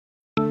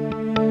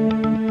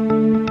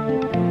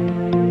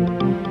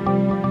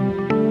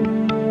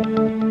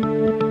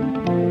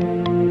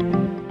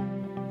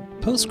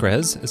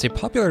Postgres is a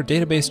popular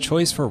database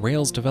choice for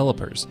Rails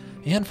developers,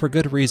 and for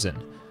good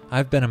reason.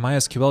 I've been a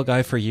MySQL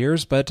guy for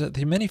years, but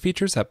the many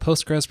features that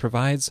Postgres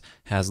provides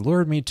has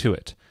lured me to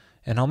it.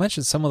 And I'll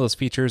mention some of those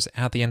features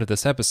at the end of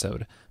this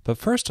episode, but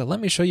first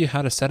let me show you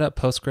how to set up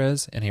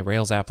Postgres in a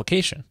Rails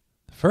application.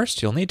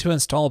 First, you'll need to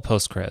install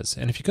Postgres,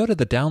 and if you go to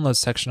the Downloads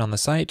section on the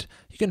site,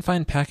 you can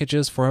find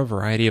packages for a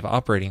variety of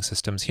operating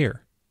systems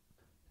here.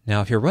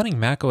 Now, if you're running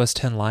macOS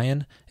 10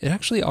 Lion, it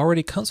actually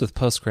already comes with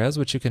Postgres,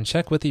 which you can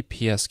check with the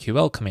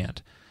PSQL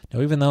command.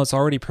 Now, even though it's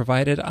already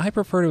provided, I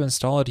prefer to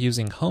install it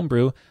using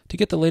Homebrew to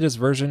get the latest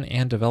version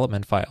and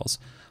development files.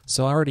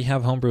 So I already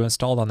have Homebrew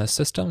installed on this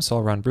system, so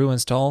I'll run brew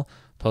install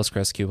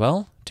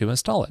PostgreSQL to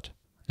install it.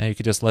 Now you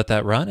can just let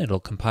that run,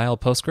 it'll compile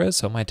Postgres,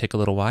 so it might take a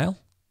little while.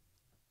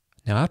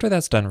 Now after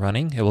that's done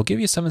running, it will give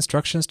you some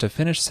instructions to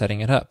finish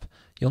setting it up.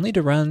 You'll need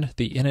to run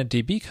the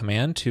initdb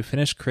command to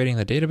finish creating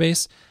the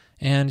database,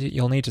 and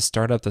you'll need to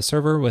start up the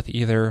server with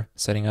either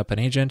setting up an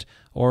agent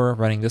or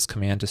running this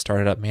command to start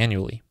it up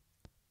manually.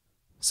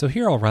 So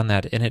here I'll run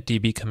that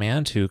initdb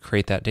command to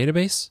create that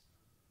database.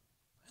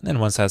 And then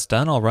once that's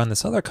done, I'll run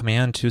this other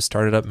command to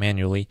start it up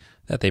manually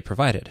that they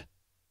provided.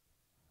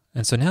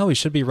 And so now we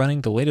should be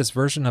running the latest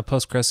version of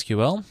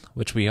PostgreSQL,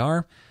 which we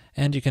are,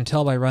 and you can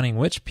tell by running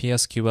which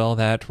PSQL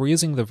that we're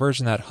using the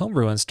version that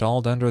Homebrew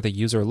installed under the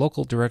user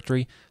local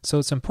directory, so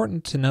it's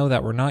important to know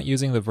that we're not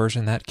using the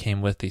version that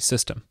came with the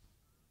system.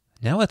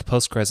 Now with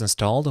Postgres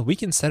installed, we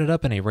can set it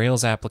up in a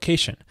Rails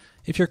application.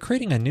 If you're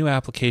creating a new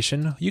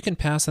application, you can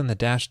pass in the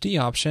 -d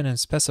option and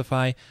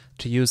specify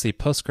to use the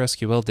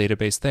PostgreSQL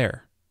database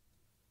there.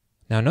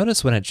 Now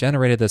notice when it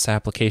generated this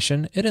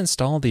application, it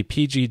installed the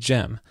PG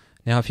gem.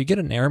 Now if you get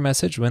an error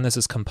message when this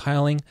is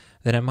compiling,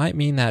 then it might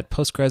mean that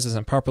Postgres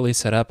isn't properly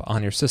set up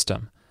on your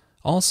system.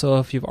 Also,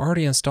 if you've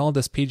already installed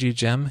this PG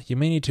gem, you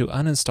may need to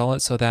uninstall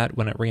it so that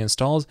when it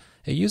reinstalls,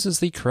 it uses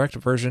the correct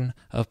version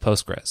of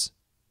Postgres.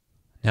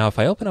 Now if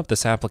I open up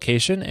this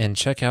application and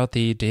check out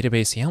the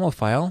database YAML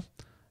file,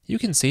 you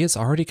can see it's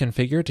already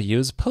configured to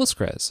use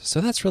Postgres,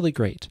 so that's really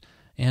great.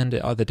 And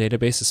the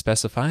database is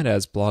specified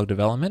as blog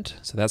development,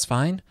 so that's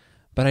fine.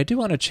 But I do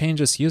want to change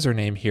this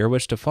username here,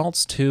 which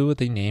defaults to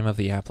the name of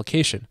the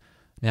application.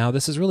 Now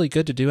this is really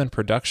good to do in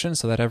production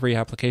so that every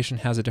application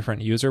has a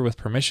different user with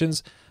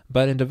permissions,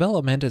 but in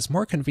development it's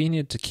more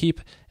convenient to keep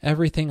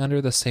everything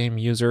under the same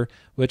user,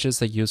 which is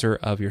the user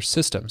of your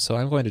system. So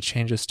I'm going to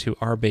change this to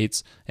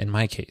rbates in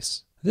my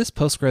case. This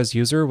Postgres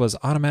user was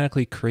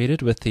automatically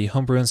created with the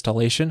Homebrew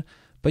installation,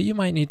 but you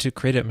might need to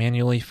create it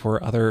manually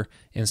for other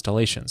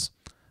installations.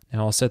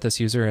 Now I'll set this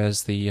user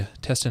as the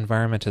test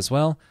environment as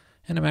well,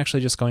 and I'm actually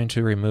just going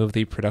to remove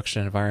the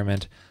production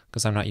environment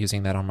because I'm not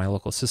using that on my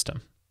local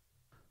system.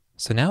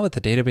 So now with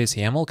the database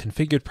YAML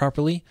configured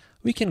properly,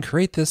 we can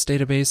create this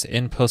database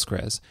in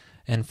Postgres.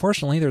 And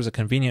fortunately, there's a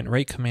convenient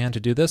rate command to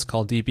do this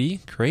called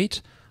db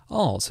create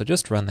all, so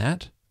just run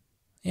that.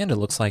 And it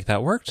looks like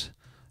that worked.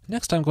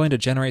 Next, I'm going to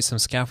generate some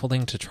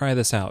scaffolding to try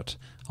this out.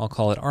 I'll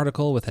call it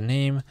article with a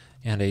name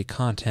and a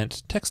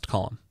content text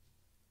column.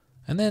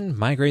 And then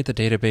migrate the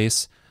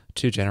database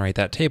to generate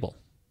that table.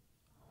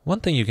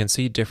 One thing you can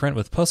see different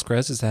with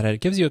Postgres is that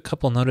it gives you a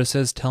couple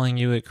notices telling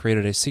you it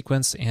created a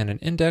sequence and an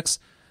index,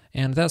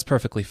 and that's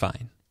perfectly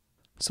fine.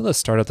 So let's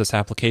start up this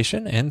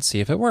application and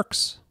see if it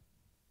works.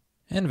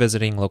 And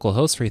visiting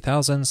localhost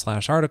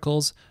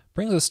 3000/articles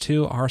brings us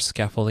to our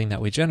scaffolding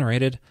that we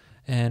generated,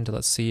 and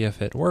let's see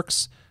if it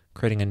works,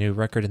 creating a new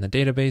record in the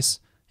database,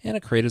 and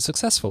it created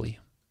successfully.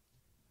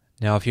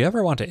 Now if you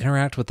ever want to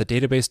interact with the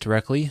database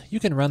directly, you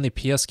can run the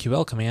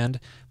PSQL command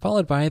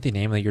followed by the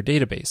name of your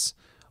database.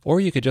 Or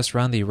you could just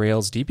run the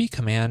railsdb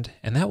command,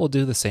 and that will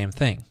do the same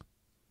thing.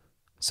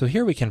 So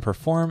here we can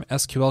perform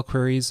SQL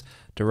queries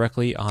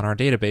directly on our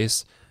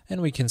database,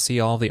 and we can see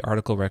all the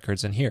article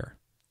records in here.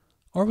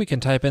 Or we can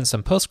type in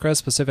some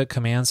Postgres-specific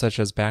commands such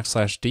as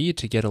 \d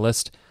to get a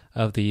list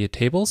of the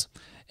tables,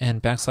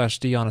 and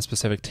 \d on a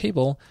specific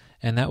table,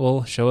 and that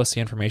will show us the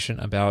information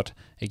about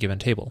a given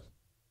table.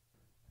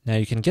 Now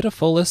you can get a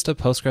full list of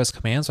Postgres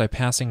commands by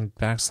passing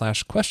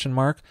 \question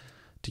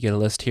to get a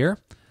list here.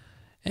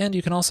 And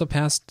you can also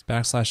pass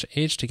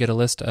 \h to get a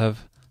list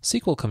of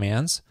SQL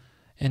commands,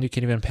 and you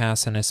can even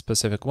pass in a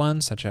specific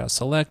one, such as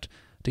select,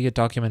 to get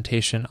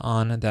documentation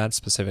on that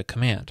specific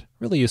command.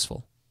 Really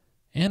useful.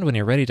 And when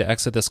you're ready to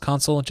exit this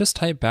console, just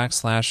type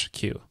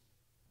 \q.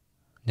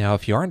 Now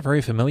if you aren't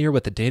very familiar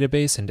with the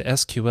database and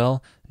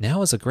SQL,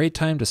 now is a great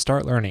time to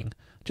start learning.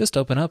 Just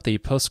open up the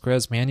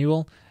Postgres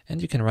manual,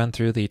 and you can run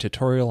through the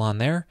tutorial on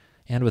there.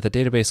 And with the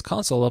database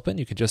console open,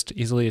 you can just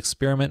easily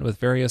experiment with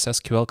various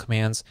SQL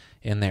commands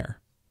in there.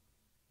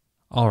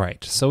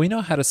 Alright, so we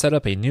know how to set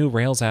up a new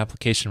Rails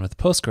application with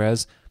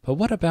Postgres, but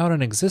what about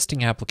an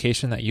existing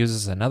application that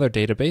uses another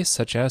database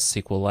such as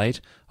SQLite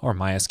or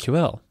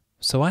MySQL?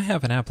 So I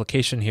have an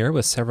application here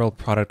with several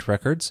product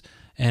records,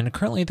 and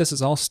currently this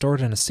is all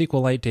stored in a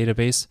SQLite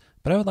database,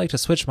 but I would like to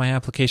switch my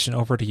application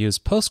over to use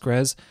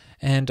Postgres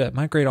and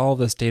migrate all of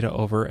this data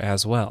over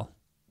as well.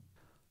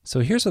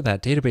 So here's what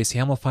that database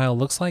YAML file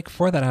looks like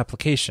for that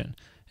application.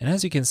 And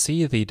as you can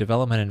see, the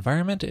development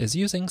environment is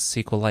using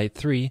SQLite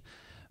 3,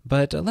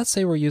 but let's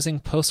say we're using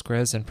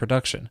Postgres in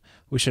production.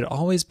 We should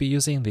always be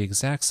using the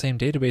exact same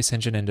database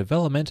engine in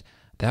development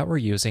that we're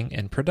using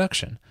in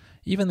production,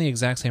 even the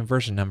exact same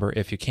version number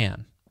if you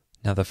can.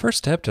 Now the first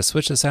step to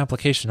switch this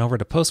application over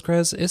to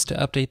Postgres is to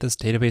update this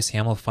database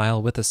YAML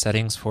file with the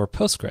settings for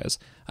Postgres.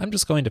 I'm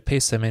just going to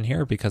paste them in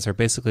here because they're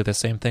basically the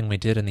same thing we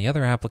did in the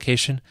other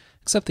application,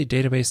 except the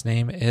database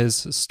name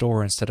is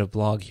store instead of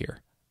blog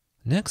here.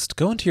 Next,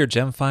 go into your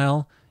gem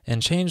file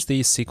and change the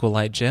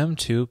SQLite gem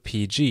to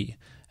PG,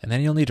 and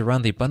then you'll need to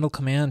run the bundle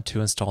command to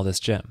install this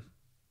gem.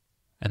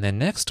 And then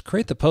next,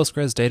 create the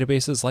Postgres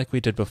databases like we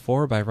did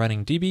before by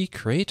running db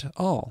create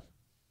all.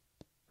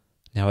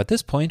 Now at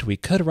this point, we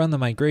could run the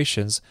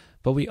migrations,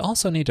 but we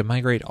also need to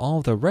migrate all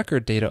of the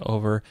record data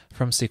over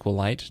from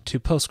SQLite to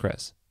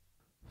Postgres.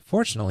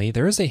 Fortunately,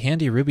 there is a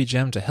handy Ruby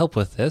gem to help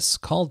with this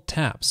called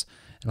tabs,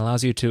 and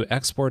allows you to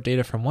export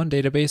data from one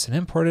database and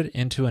import it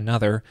into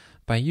another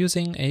by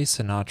using a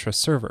Sinatra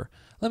server.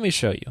 Let me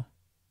show you.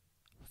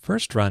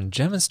 First run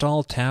gem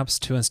install tabs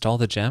to install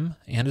the gem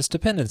and its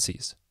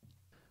dependencies.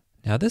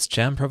 Now this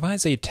gem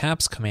provides a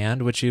tabs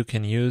command which you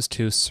can use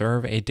to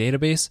serve a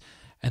database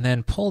and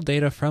then pull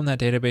data from that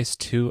database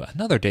to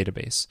another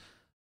database.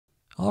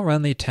 I'll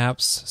run the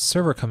tabs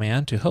server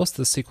command to host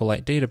the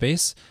SQLite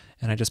database,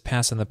 and I just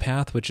pass in the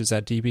path which is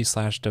at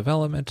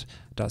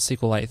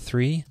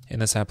db/development.sqlite3 in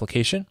this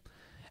application.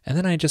 And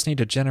then I just need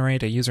to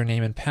generate a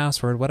username and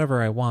password,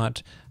 whatever I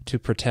want, to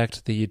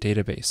protect the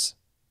database.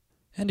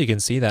 And you can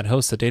see that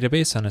hosts the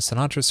database on a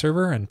Sinatra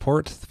server and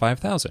port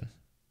 5000.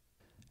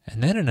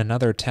 And then in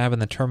another tab in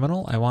the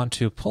terminal, I want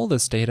to pull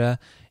this data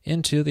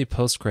into the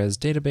Postgres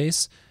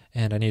database,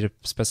 and I need to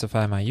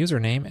specify my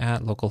username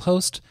at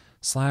localhost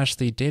 /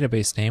 the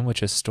database name,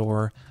 which is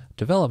store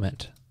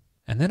development.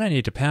 And then I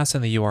need to pass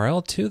in the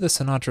URL to the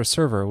Sinatra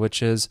server,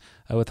 which is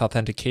with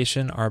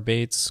authentication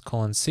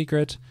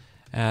rbates:secret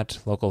at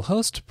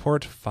localhost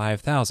port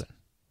 5000.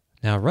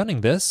 Now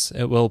running this,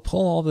 it will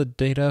pull all the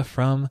data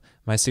from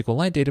my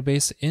SQLite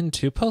database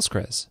into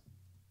Postgres.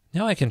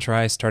 Now I can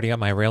try starting up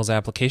my Rails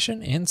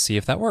application and see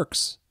if that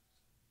works.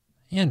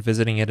 And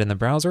visiting it in the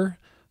browser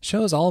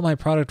shows all of my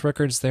product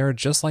records there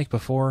just like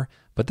before,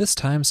 but this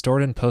time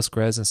stored in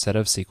Postgres instead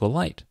of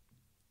SQLite.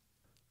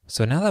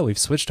 So now that we've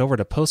switched over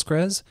to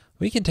Postgres,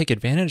 we can take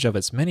advantage of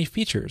its many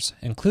features,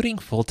 including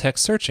full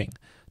text searching.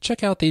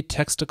 Check out the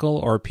Textical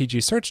or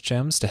PG search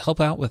gems to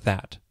help out with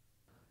that.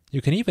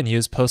 You can even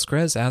use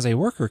Postgres as a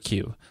worker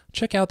queue.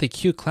 Check out the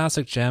Queue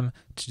Classic gem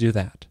to do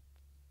that.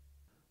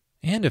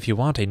 And if you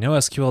want a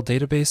NoSQL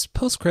database,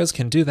 Postgres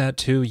can do that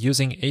too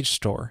using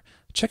HStore.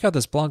 Check out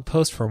this blog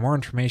post for more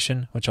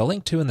information, which I'll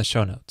link to in the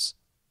show notes.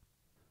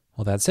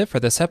 Well, that's it for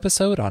this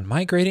episode on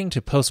migrating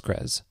to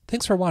Postgres.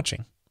 Thanks for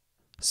watching.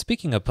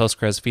 Speaking of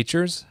Postgres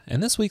features, in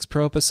this week's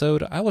Pro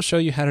episode, I will show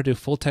you how to do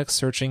full text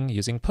searching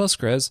using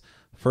Postgres,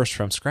 first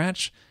from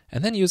scratch,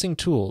 and then using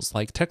tools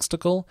like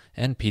Textical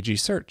and PG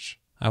Search.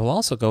 I will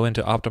also go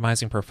into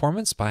optimizing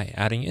performance by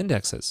adding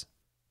indexes.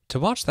 To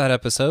watch that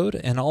episode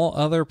and all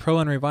other Pro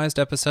and revised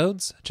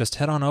episodes, just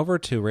head on over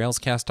to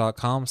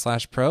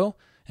railscast.com/pro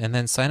and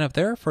then sign up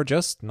there for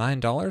just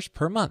 $9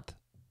 per month.